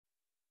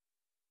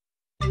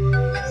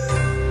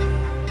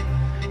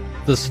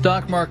The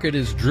stock market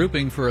is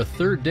drooping for a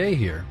third day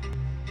here.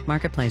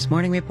 Marketplace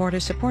Morning Report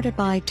is supported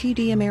by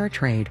TD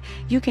Ameritrade.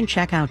 You can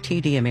check out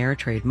TD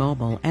Ameritrade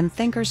Mobile and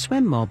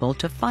Thinkorswim Mobile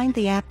to find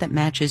the app that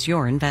matches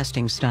your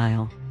investing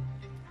style.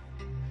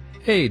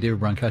 Hey, David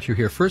Brancaccio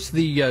here. First,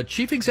 the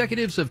chief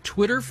executives of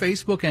Twitter,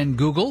 Facebook, and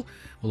Google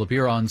will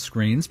appear on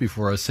screens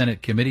before a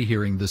Senate committee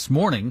hearing this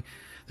morning.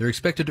 They're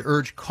expected to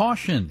urge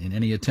caution in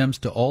any attempts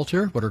to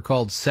alter what are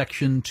called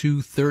Section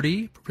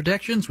 230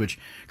 protections, which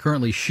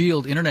currently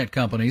shield Internet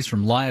companies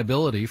from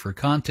liability for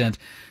content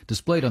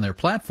displayed on their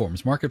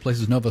platforms.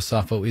 Marketplace's Nova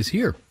Safo is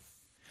here.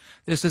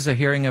 This is a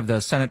hearing of the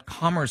Senate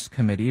Commerce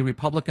Committee.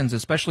 Republicans,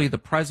 especially the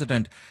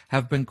president,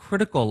 have been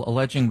critical,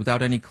 alleging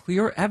without any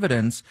clear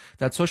evidence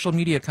that social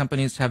media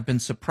companies have been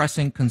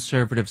suppressing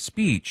conservative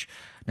speech.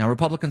 Now,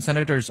 Republican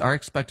senators are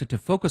expected to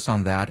focus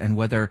on that and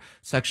whether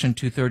Section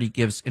 230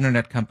 gives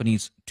Internet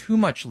companies too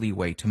much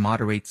leeway to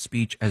moderate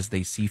speech as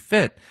they see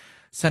fit.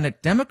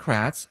 Senate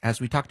Democrats, as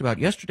we talked about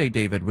yesterday,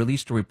 David,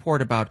 released a report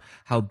about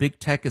how big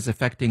tech is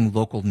affecting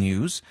local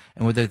news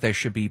and whether they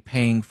should be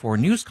paying for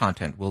news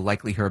content. We'll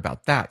likely hear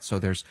about that. So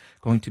there's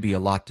going to be a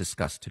lot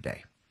discussed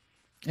today.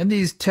 And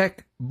these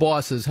tech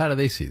bosses, how do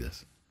they see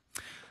this?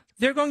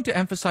 They're going to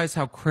emphasize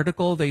how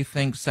critical they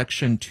think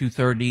Section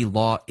 230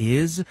 law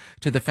is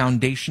to the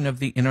foundation of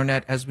the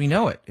Internet as we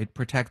know it. It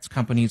protects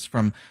companies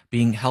from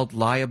being held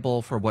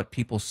liable for what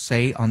people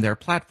say on their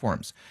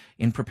platforms.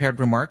 In prepared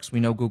remarks, we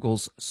know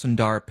Google's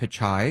Sundar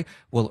Pichai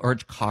will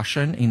urge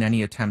caution in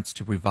any attempts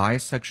to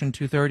revise Section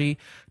 230.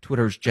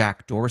 Twitter's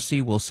Jack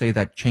Dorsey will say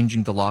that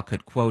changing the law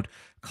could, quote,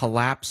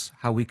 collapse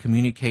how we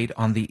communicate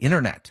on the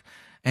Internet.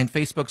 And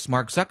Facebook's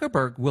Mark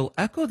Zuckerberg will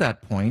echo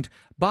that point,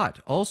 but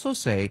also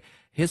say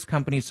his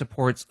company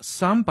supports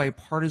some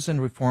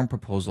bipartisan reform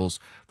proposals,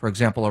 for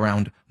example,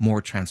 around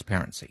more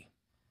transparency.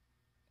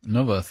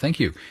 Nova, thank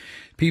you.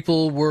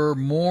 People were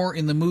more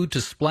in the mood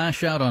to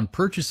splash out on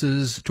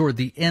purchases toward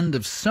the end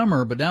of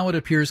summer, but now it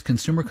appears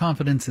consumer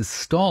confidence is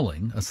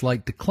stalling. A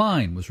slight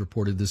decline was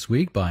reported this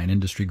week by an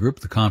industry group,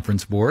 the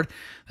Conference Board.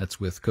 That's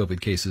with COVID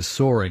cases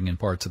soaring in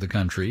parts of the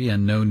country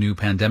and no new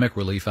pandemic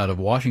relief out of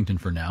Washington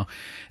for now.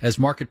 As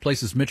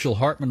Marketplace's Mitchell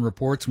Hartman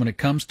reports, when it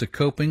comes to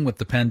coping with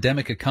the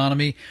pandemic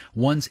economy,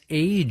 one's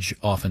age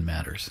often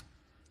matters.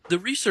 The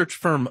research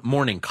firm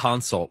Morning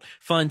Consult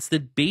finds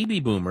that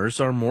baby boomers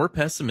are more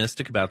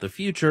pessimistic about the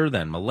future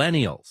than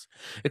millennials.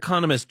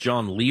 Economist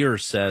John Lear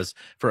says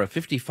for a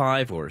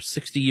 55 or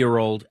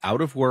 60-year-old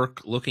out of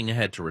work looking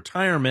ahead to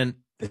retirement,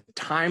 the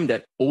time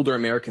that older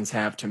Americans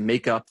have to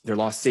make up their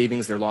lost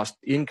savings, their lost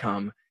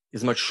income,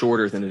 is much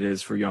shorter than it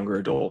is for younger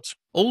adults.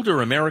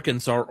 Older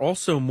Americans are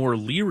also more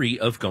leery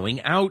of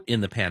going out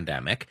in the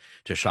pandemic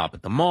to shop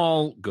at the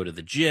mall, go to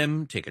the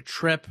gym, take a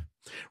trip.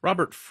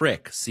 Robert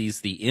Frick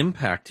sees the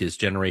impact his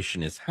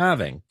generation is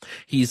having.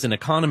 He's an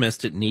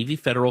economist at Navy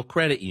Federal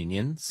Credit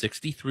Union,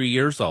 63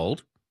 years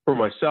old. For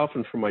myself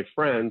and for my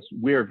friends,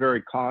 we are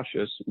very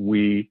cautious.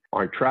 We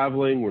aren't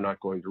traveling. We're not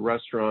going to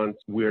restaurants.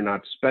 We're not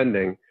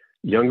spending.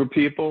 Younger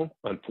people,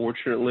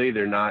 unfortunately,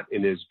 they're not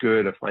in as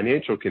good a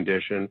financial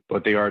condition,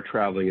 but they are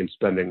traveling and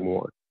spending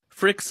more.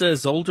 Frick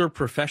says older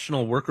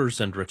professional workers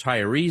and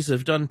retirees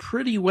have done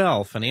pretty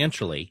well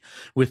financially,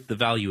 with the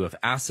value of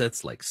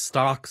assets like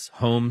stocks,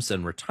 homes,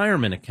 and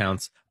retirement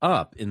accounts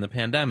up in the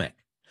pandemic.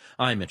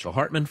 I'm Mitchell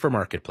Hartman for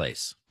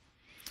Marketplace.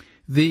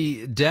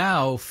 The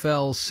Dow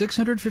fell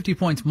 650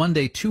 points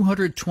Monday,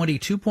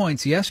 222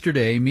 points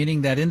yesterday,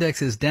 meaning that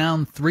index is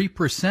down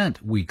 3%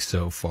 week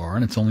so far,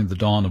 and it's only the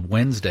dawn of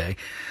Wednesday.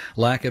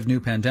 Lack of new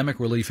pandemic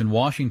relief in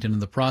Washington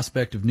and the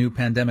prospect of new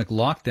pandemic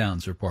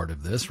lockdowns are part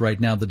of this. Right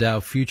now, the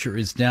Dow future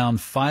is down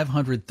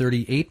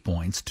 538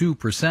 points,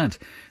 2%.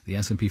 The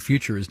S&P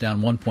future is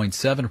down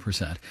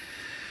 1.7%.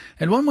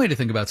 And one way to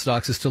think about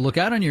stocks is to look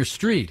out on your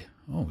street.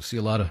 Oh, see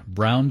a lot of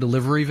brown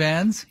delivery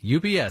vans.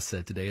 UPS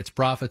said today its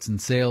profits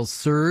and sales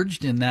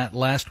surged in that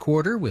last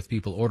quarter with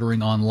people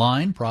ordering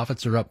online.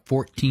 Profits are up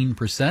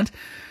 14%.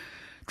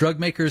 Drug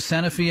makers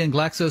Sanofi and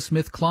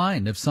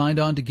GlaxoSmithKline have signed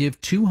on to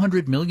give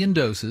 200 million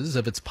doses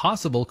of its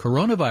possible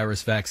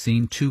coronavirus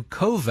vaccine to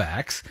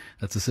COVAX.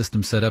 That's a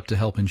system set up to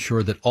help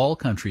ensure that all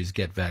countries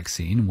get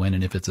vaccine when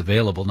and if it's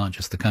available, not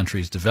just the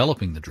countries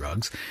developing the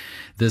drugs.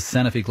 This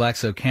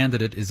Sanofi-Glaxo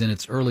candidate is in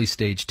its early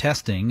stage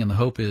testing, and the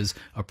hope is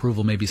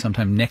approval maybe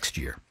sometime next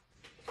year.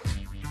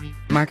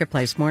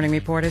 Marketplace Morning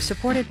Report is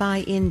supported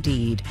by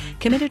Indeed,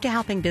 committed to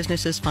helping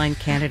businesses find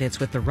candidates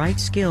with the right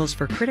skills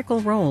for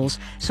critical roles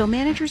so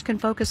managers can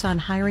focus on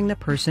hiring the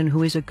person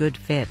who is a good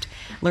fit.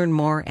 Learn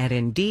more at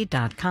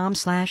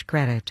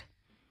Indeed.com/credit.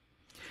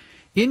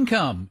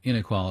 Income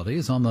inequality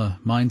is on the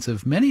minds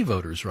of many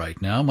voters right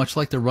now, much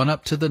like the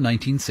run-up to the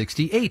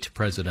 1968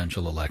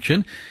 presidential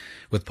election.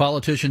 With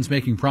politicians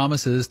making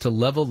promises to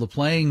level the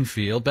playing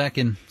field. Back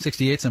in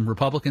 68, some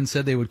Republicans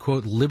said they would,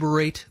 quote,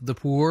 liberate the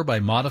poor by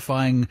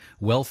modifying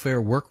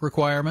welfare work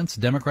requirements.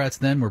 Democrats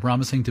then were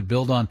promising to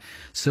build on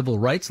civil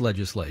rights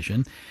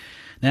legislation.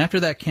 Now,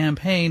 after that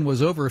campaign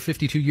was over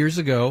 52 years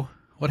ago,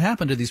 what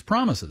happened to these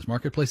promises?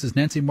 Marketplace's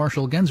Nancy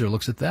Marshall-Genzer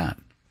looks at that.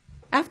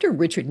 After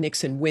Richard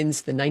Nixon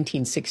wins the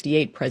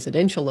 1968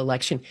 presidential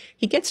election,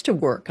 he gets to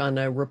work on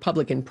a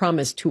Republican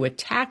promise to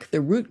attack the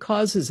root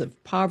causes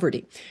of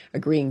poverty,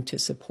 agreeing to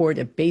support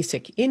a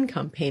basic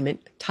income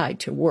payment tied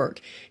to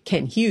work.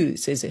 Ken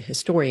Hughes is a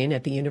historian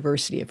at the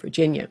University of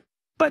Virginia.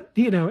 But,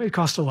 it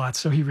cost a lot,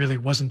 so he really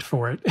wasn't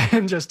for it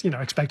and just,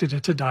 expected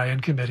it to die in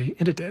committee,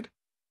 and it did.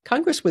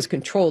 Congress was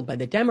controlled by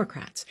the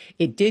Democrats.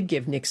 It did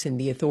give Nixon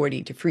the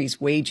authority to freeze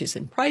wages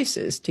and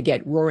prices to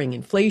get roaring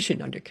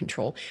inflation under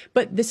control.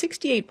 But the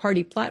 68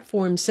 party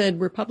platform said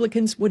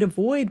Republicans would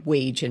avoid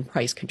wage and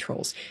price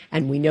controls.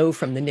 And we know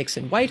from the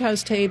Nixon White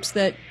House tapes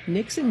that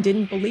Nixon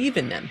didn't believe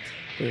in them.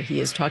 Here he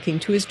is talking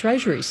to his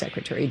Treasury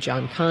Secretary,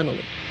 John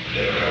Connally.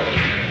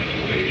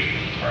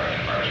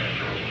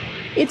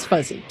 It's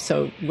fuzzy.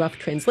 So rough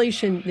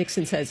translation,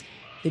 Nixon says,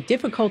 the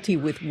difficulty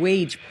with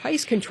wage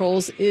price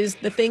controls is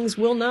the things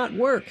will not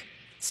work.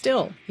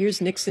 Still, here's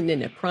Nixon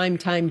in a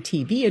primetime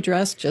TV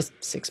address just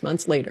 6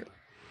 months later.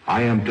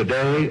 I am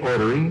today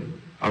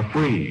ordering a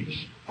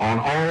freeze on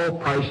all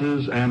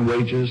prices and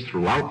wages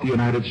throughout the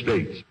United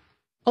States.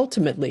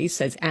 Ultimately,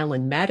 says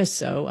Alan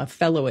Matisow, a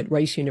fellow at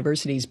Rice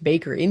University's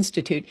Baker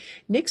Institute,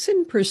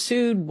 Nixon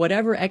pursued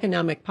whatever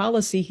economic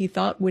policy he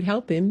thought would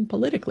help him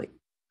politically.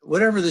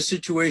 Whatever the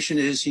situation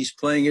is, he's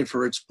playing it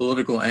for its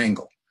political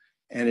angle.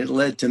 And it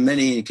led to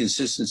many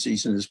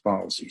inconsistencies in his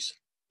policies.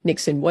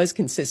 Nixon was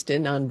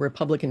consistent on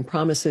Republican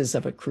promises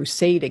of a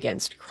crusade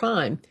against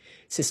crime.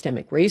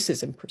 Systemic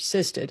racism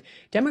persisted.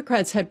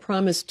 Democrats had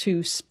promised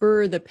to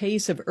spur the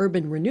pace of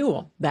urban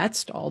renewal. That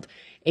stalled.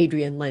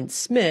 Adrienne Lentz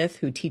Smith,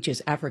 who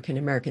teaches African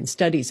American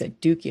studies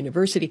at Duke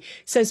University,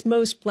 says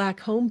most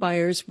black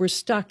homebuyers were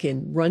stuck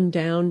in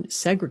rundown,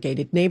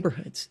 segregated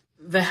neighborhoods.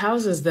 The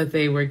houses that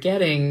they were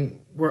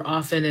getting were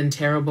often in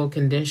terrible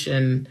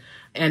condition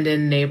and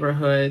in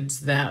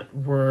neighborhoods that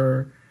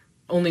were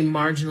only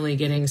marginally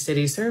getting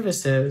city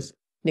services.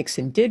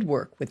 Nixon did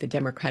work with the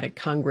Democratic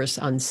Congress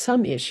on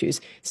some issues.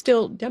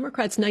 Still,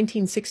 Democrats'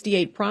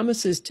 1968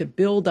 promises to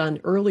build on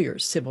earlier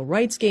civil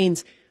rights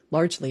gains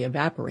largely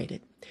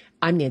evaporated.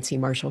 I'm Nancy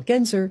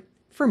Marshall-Genzer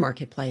for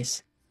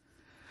Marketplace.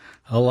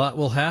 A lot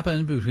will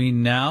happen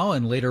between now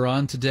and later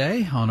on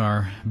today on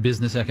our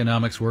business,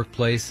 economics,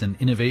 workplace, and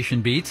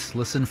innovation beats.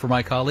 Listen for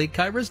my colleague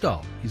Kai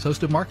Risdahl. He's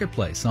host of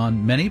Marketplace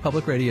on many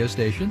public radio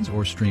stations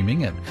or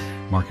streaming at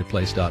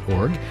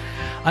marketplace.org.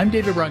 I'm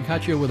David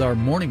Brancaccio with our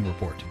morning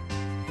report.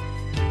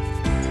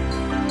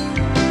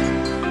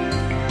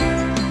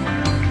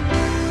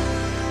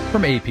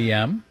 From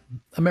APM,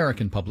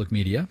 American Public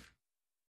Media.